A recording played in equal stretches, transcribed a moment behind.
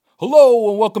Hello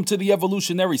and welcome to the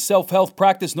evolutionary self-help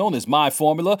practice known as My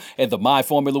Formula and the My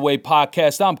Formula Way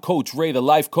podcast. I'm Coach Ray, the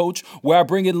life coach, where I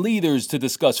bring in leaders to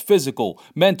discuss physical,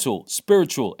 mental,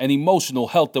 spiritual, and emotional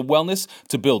health and wellness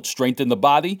to build strength in the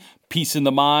body, peace in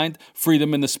the mind,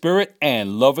 freedom in the spirit,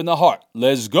 and love in the heart.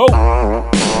 Let's go.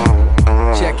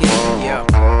 Check it, yeah.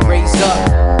 Raise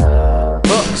up,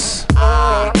 books.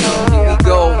 Here we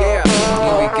go, yeah.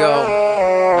 Here we go,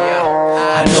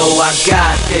 yeah. I know I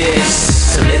got this.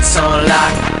 Till it's on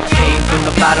lock. Came from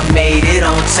the bottom, made it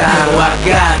on time. Oh, I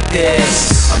got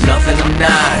this. I'm nothing, I'm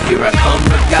not. Here I come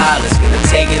regardless. Gonna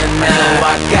take it or not. Oh,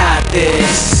 I got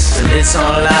this. Till it's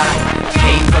on lock.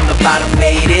 Came from the bottom,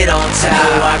 made it on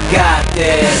time. Oh, I got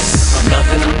this. I'm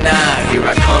nothing, I'm not. Here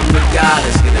I come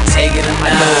regardless. Gonna take it or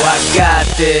not. Oh, I got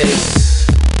this.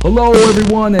 Hello,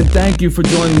 everyone, and thank you for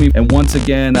joining me. And once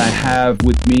again, I have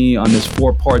with me on this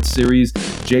 4-part series,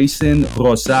 Jason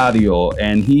Rosario,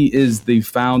 and he is the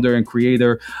founder and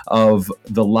creator of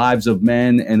The Lives of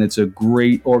Men, and it's a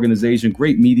great organization,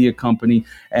 great media company.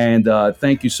 And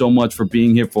thank you so much for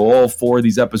being here for all 4 of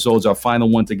these episodes, our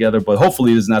final one together. But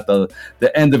hopefully, this is not the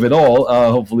end of it all.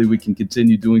 Hopefully, we can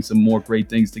continue doing some more great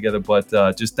things together. But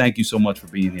just thank you so much for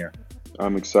being here.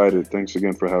 I'm excited. Thanks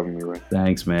again for having me, Ray.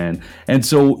 Thanks, man. And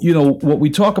so, what we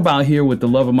talk about here with the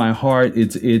love of my heart,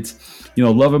 it's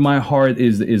love of my heart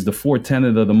is the 4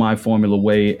 tenet of the My Formula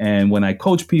Way. And when I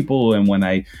coach people and when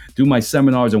I do my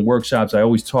seminars and workshops, I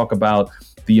always talk about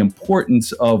the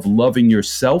importance of loving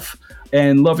yourself.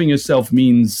 And loving yourself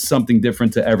means something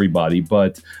different to everybody.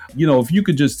 But, if you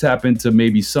could just tap into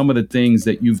maybe some of the things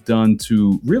that you've done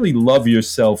to really love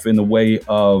yourself in the way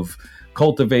of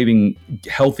cultivating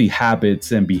healthy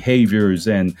habits and behaviors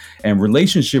and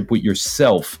relationship with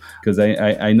yourself. Because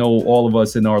I know all of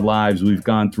us in our lives, we've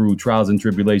gone through trials and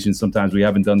tribulations. Sometimes we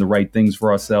haven't done the right things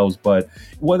for ourselves. But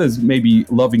what does maybe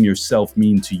loving yourself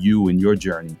mean to you in your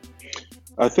journey?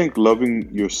 I think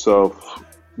loving yourself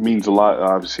means a lot.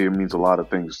 Obviously, it means a lot of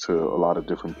things to a lot of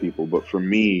different people. But for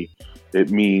me,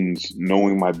 it means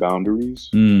knowing my boundaries,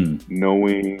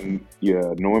 knowing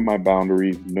my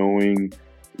boundaries, knowing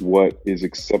what is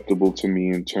acceptable to me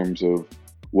in terms of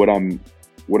what I'm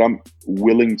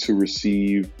willing to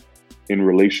receive in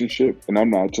relationship. And I'm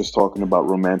not just talking about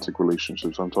romantic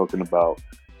relationships. I'm talking about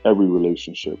every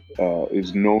relationship,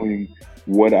 is knowing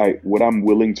what I'm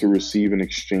willing to receive in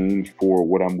exchange for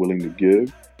what I'm willing to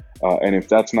give. And if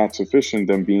that's not sufficient,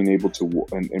 then being able to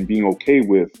and being okay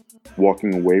with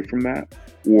walking away from that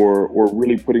or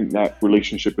really putting that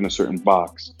relationship in a certain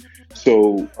box.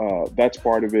 So that's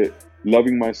part of it.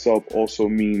 Loving myself also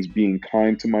means being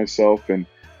kind to myself. And,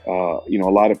 a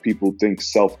lot of people think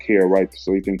self-care, right?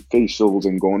 So they think facials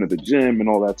and going to the gym and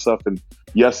all that stuff. And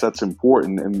yes, that's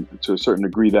important. And to a certain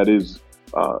degree, that is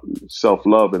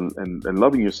self-love and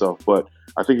loving yourself. But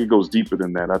I think it goes deeper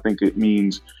than that. I think it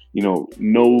means,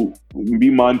 be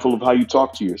mindful of how you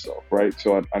talk to yourself, right?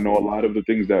 So I know a lot of the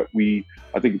things that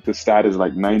I think the stat is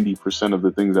like 90% of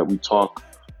the things that we talk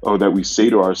or that we say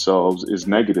to ourselves is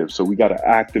negative. So we got to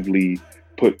actively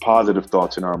put positive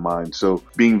thoughts in our mind. So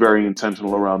being very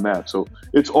intentional around that. So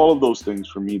it's all of those things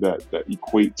for me that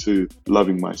equate to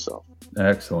loving myself.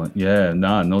 Excellent. Yeah,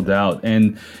 no doubt.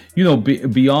 And,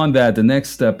 beyond that, the next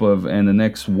step and the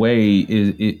next way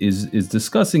is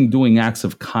discussing doing acts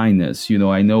of kindness.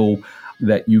 I know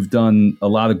that you've done a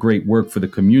lot of great work for the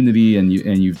community and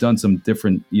you've done some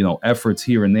different, efforts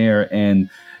here and there. And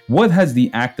what has the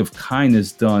act of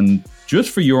kindness done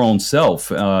just for your own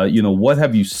self? What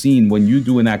have you seen when you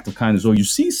do an act of kindness or you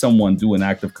see someone do an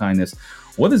act of kindness?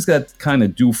 What does that kind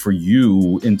of do for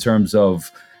you in terms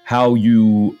of how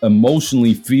you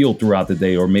emotionally feel throughout the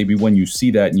day? Or maybe when you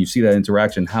see that and you see that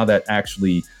interaction, how that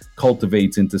actually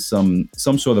cultivates into some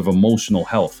sort of emotional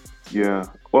health? Yeah.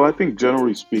 Well, I think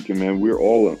generally speaking, man, we're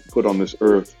all put on this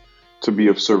earth to be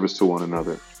of service to one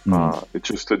another. It's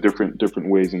just a different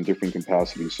ways and different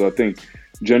capacities. So I think,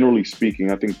 generally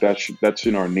speaking, I think that's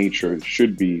in our nature. It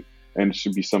should be, and it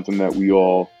should be something that we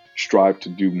all strive to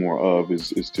do more of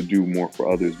is to do more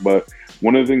for others. But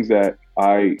one of the things that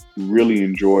I really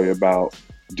enjoy about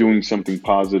doing something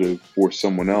positive for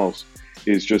someone else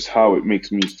is just how it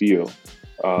makes me feel.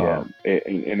 And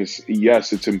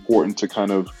it's important to kind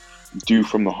of do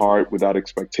from the heart without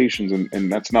expectations.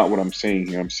 And that's not what I'm saying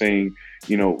here. I'm saying,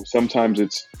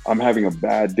 sometimes I'm having a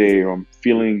bad day or I'm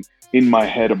feeling in my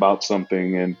head about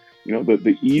something. And,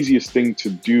 the easiest thing to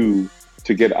do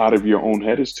to get out of your own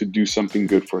head is to do something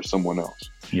good for someone else.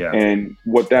 Yeah. And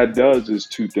what that does is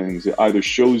 2 things. It either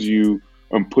shows you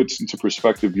and puts into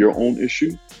perspective your own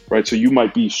issue, right? So you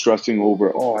might be stressing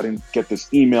over, I didn't get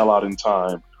this email out in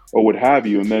time or what have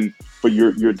you. And then but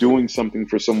you're doing something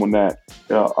for someone that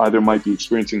either might be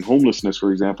experiencing homelessness,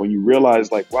 for example, and you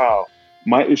realize like, wow,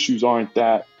 my issues aren't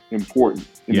that important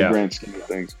in the grand scheme of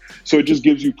things. So it just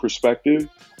gives you perspective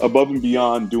above and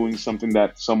beyond doing something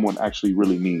that someone actually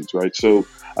really needs, right? So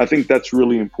I think that's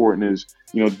really important is,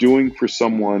 doing for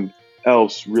someone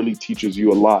else really teaches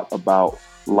you a lot about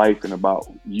life and about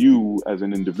you as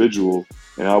an individual.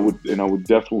 And I would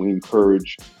definitely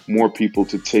encourage more people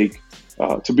to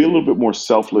to be a little bit more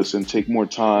selfless and take more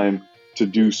time to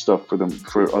do stuff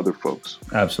for other folks.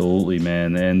 Absolutely,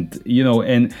 man. And,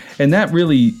 and that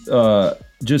really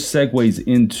just segues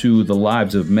into the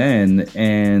lives of men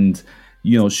and,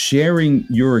 sharing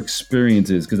your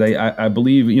experiences. Because I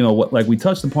believe, what, like we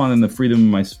touched upon in the Freedom in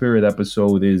My Spirit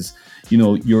episode is,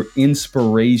 your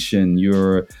inspiration,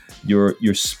 your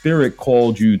spirit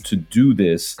called you to do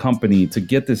this company, to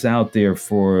get this out there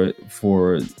for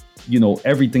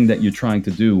everything that you're trying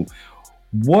to do.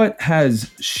 What has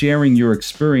sharing your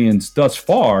experience thus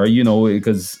far,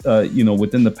 because,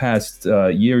 within the past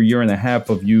year and a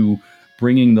half of you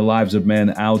bringing the lives of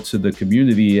men out to the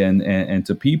community and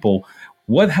to people,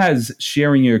 what has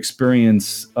sharing your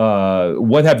experience,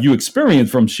 what have you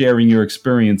experienced from sharing your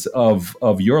experience of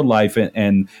your life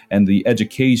and the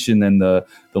education and the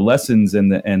lessons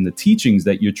and the teachings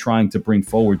that you're trying to bring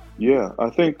forward? Yeah, I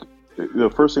think the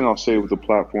first thing I'll say with the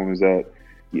platform is that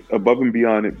above and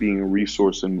beyond it being a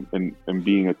resource and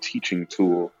being a teaching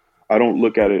tool, I don't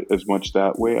look at it as much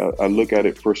that way. I look at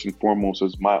it first and foremost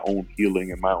as my own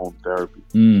healing and my own therapy.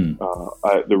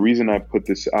 The reason I put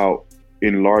this out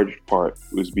in large part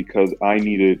was because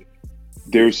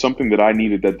there's something that I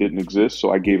needed that didn't exist,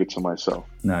 so I gave it to myself.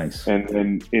 Nice.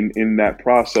 And in that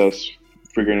process,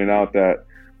 figuring it out that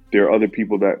there are other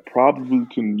people that probably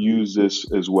can use this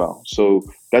as well. So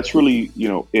that's really,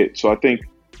 it. So I think,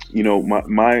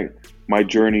 my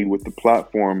journey with the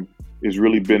platform has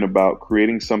really been about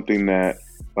creating something that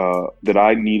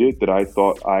I needed, that I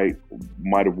thought I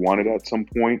might have wanted at some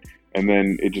point, and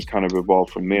then it just kind of evolved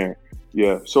from there.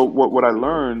 Yeah. So what I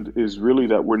learned is really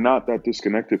that we're not that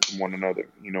disconnected from one another.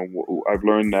 I've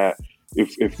learned that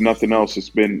if nothing else, it's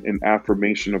been an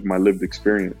affirmation of my lived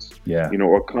experience. Yeah.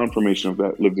 Or confirmation of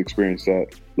that lived experience that,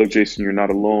 look, Jason, you're not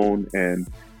alone, and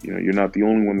you're not the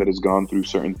only one that has gone through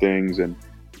certain things, and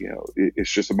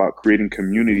it's just about creating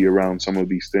community around some of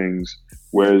these things.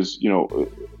 Whereas,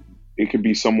 it could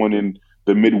be someone in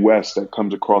the Midwest that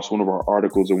comes across one of our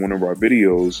articles or one of our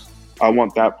videos. I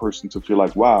want that person to feel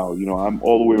like, wow, I'm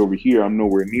all the way over here. I'm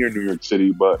nowhere near New York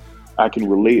City, but I can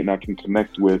relate and I can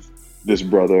connect with this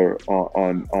brother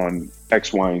on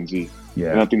X, Y, and Z.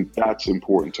 Yeah. And I think that's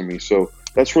important to me. So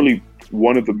that's really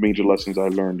one of the major lessons I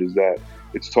learned, is that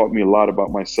it's taught me a lot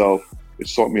about myself.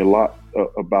 It's taught me a lot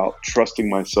about trusting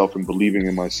myself and believing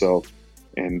in myself.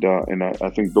 And I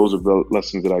think those are the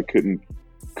lessons that I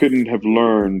couldn't have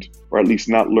learned, or at least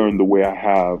not learned the way I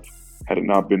have, had it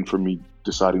not been for me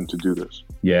deciding to do this.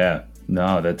 Yeah.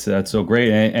 No, that's so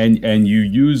great. And you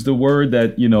use the word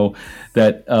that,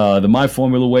 that the My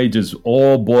Formula way just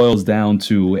all boils down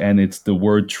to, and it's the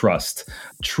word trust.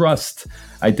 Trust,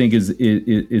 I think,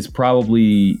 is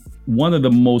probably one of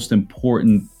the most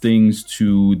important things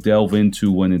to delve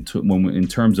into when in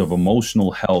terms of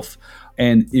emotional health.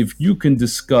 And if you can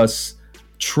discuss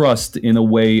trust in a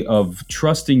way of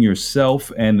trusting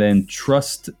yourself, and then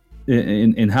trust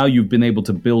in how you've been able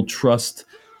to build trust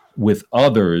with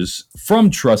others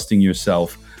from trusting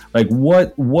yourself, like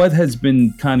what has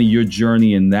been kind of your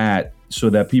journey in that, so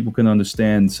that people can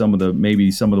understand some of the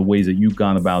ways that you've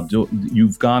gone about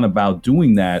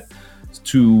doing that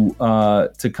to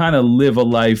kind of live a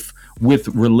life with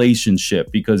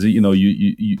relationship, because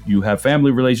you have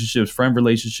family relationships, friend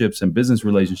relationships, and business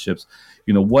relationships.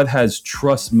 What has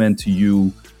trust meant to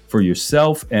you for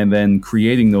yourself, and then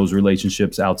creating those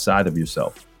relationships outside of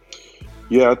yourself?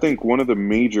 Yeah, I think one of the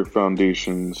major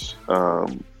foundations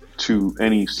to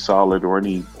any solid or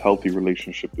any healthy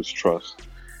relationship is trust.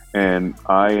 And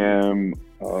I am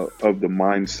of the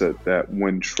mindset that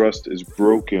when trust is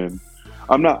broken,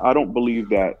 I don't believe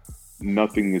that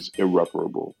nothing is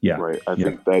irreparable. Yeah. Right. I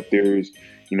think that there's,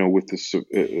 with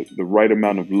the right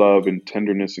amount of love and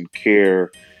tenderness and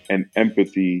care and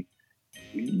empathy,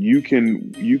 you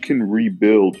can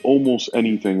rebuild almost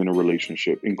anything in a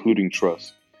relationship, including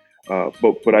trust.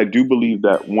 But I do believe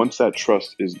that once that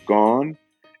trust is gone,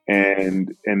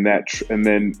 and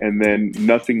then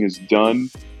nothing is done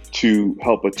to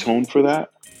help atone for that,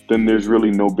 then there's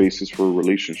really no basis for a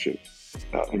relationship,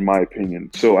 in my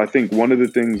opinion. So I think one of the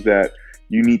things that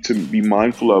you need to be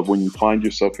mindful of when you find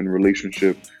yourself in a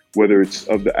relationship, whether it's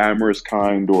of the amorous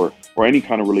kind or any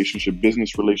kind of relationship,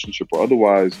 business relationship or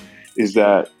otherwise, is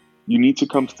that you need to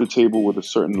come to the table with a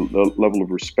certain level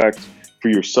of respect for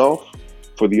yourself,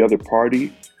 for the other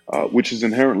party, which is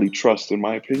inherently trust, in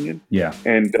my opinion. Yeah.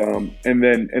 And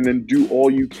then do all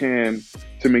you can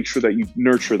to make sure that you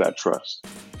nurture that trust,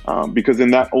 because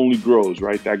then that only grows,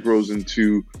 right? That grows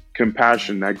into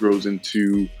compassion, that grows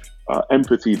into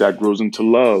empathy, that grows into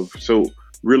love. So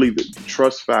really, the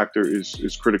trust factor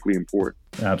is critically important.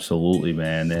 Absolutely,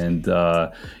 man. And,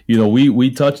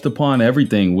 we touched upon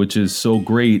everything, which is so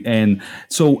great. And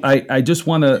so I just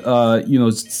want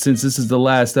to, since this is the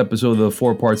last episode of the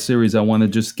 4-part series, I want to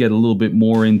just get a little bit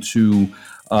more into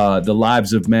the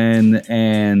lives of men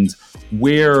and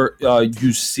where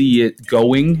you see it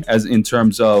going as in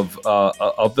terms of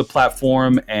the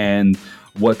platform, and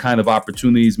what kind of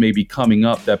opportunities may be coming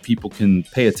up that people can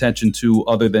pay attention to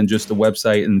other than just the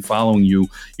website and following you.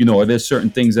 Are there certain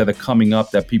things that are coming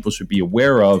up that people should be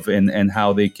aware of, and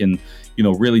how they can,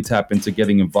 really tap into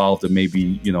getting involved and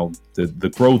maybe,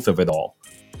 the growth of it all?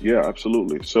 Yeah,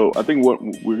 absolutely. So I think what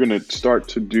we're going to start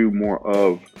to do more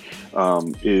of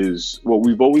is, well,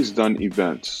 we've always done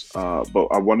events, but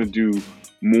I want to do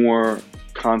more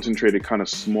concentrated, kind of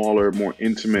smaller, more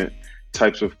intimate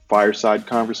types of fireside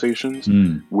conversations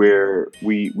where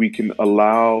we can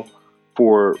allow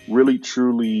for really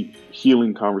truly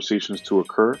healing conversations to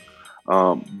occur,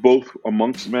 both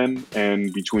amongst men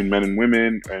and between men and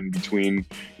women, and between,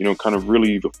 kind of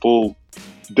really the full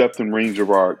depth and range of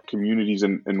our communities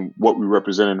and what we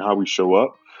represent and how we show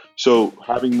up. So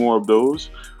having more of those.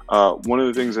 One of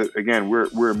the things that, again,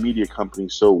 we're a media company.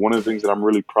 So one of the things that I'm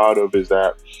really proud of is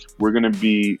that we're going to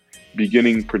be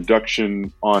beginning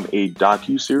production on a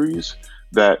docu-series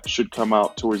that should come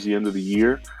out towards the end of the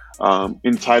year,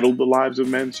 entitled The Lives of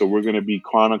Men. So we're going to be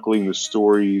chronicling the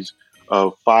stories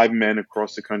of 5 men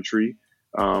across the country,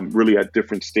 really at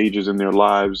different stages in their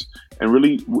lives, and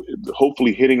really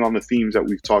hopefully hitting on the themes that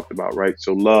we've talked about, right?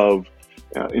 So love,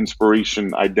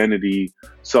 inspiration, identity,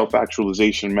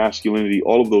 self-actualization, masculinity,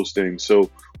 all of those things.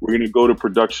 So we're going to go to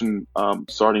production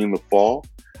starting in the fall,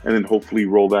 and then hopefully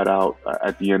roll that out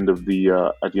at the end of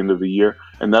the year,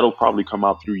 and that'll probably come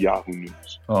out through Yahoo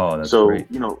News. Oh, that's so great.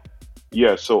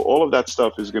 So all of that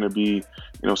stuff is going to be,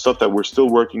 stuff that we're still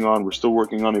working on. We're still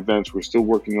working on events. We're still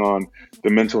working on the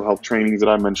mental health trainings that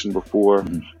I mentioned before.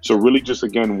 Mm-hmm. So really, just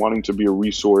again, wanting to be a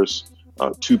resource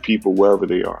to people wherever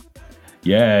they are.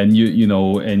 Yeah, and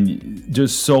and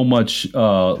just so much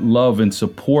love and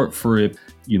support for it.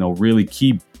 Really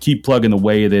keep plugging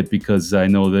away at it, because I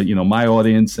know that my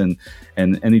audience and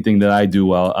anything that I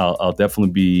do, I'll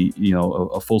definitely be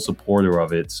a full supporter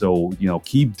of it. So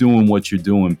keep doing what you're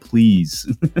doing, please.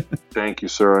 Thank you,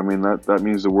 sir. I mean that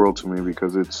means the world to me,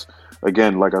 because it's,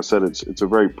 again, like I said, it's a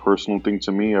very personal thing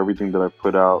to me. Everything that I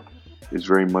put out is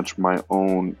very much my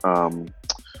own.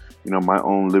 My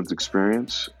own lived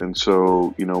experience. And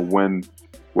so, when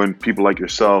people like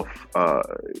yourself,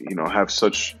 have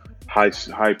such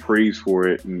high praise for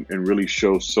it and really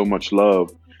show so much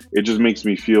love, it just makes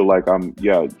me feel like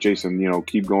Jason,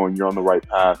 keep going, you're on the right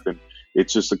path. And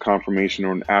it's just a confirmation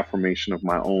or an affirmation of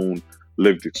my own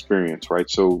lived experience, right?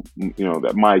 So,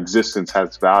 that my existence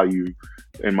has value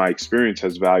and my experience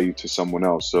has value to someone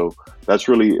else. So that's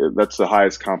the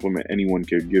highest compliment anyone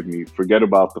could give me. Forget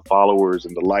about the followers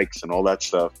and the likes and all that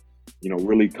stuff.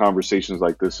 Really conversations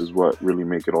like this is what really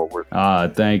make it all work.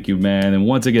 Thank you, man. And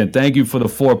once again, thank you for the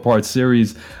 4-part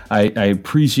series. I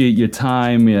appreciate your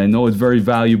time. I know it's very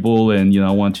valuable, and,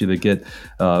 I want you to get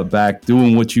back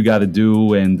doing what you got to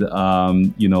do. And,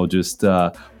 just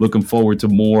looking forward to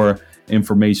more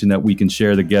information that we can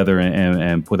share together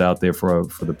and put out there for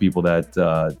the people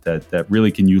that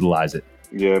really can utilize it.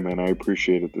 Yeah, man, I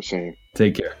appreciate it. The same.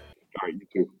 Take care. All right, you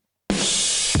too.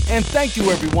 And thank you,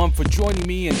 everyone, for joining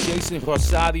me and Jason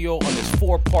Rosario on this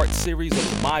 4-part series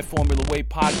of the My Formula Way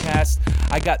podcast.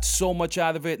 I got so much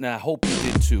out of it, and I hope you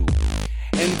did too.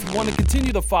 And if you want to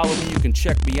continue to follow me, you can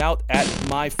check me out at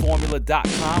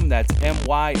myformula.com. That's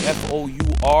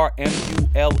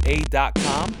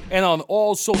myformula.com. And on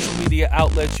all social media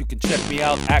outlets, you can check me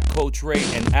out at Coach Ray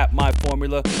and at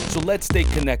myformula. So let's stay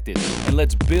connected and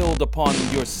let's build upon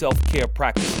your self-care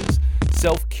practices.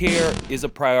 Self-care is a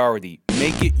priority.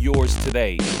 Make it yours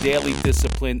today. Daily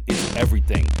discipline is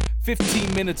everything.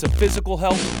 15 minutes of physical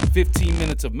health, 15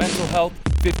 minutes of mental health,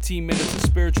 15 minutes of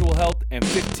spiritual health, and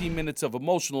 15 minutes of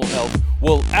emotional health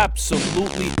will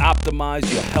absolutely optimize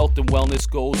your health and wellness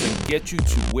goals and get you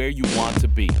to where you want to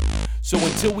be. So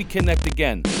until we connect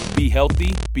again, be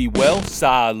healthy, be well,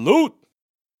 salute!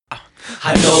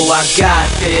 I know I got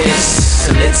this,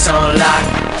 so let's unlock.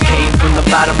 Came from the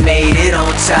bottom, made it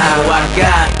on top. I know I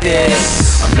got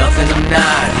this. I'm nothing, I'm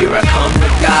not. Here I come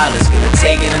regardless. Gonna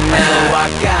take it or not. I know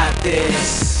I got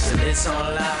this. And it's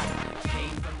on lock.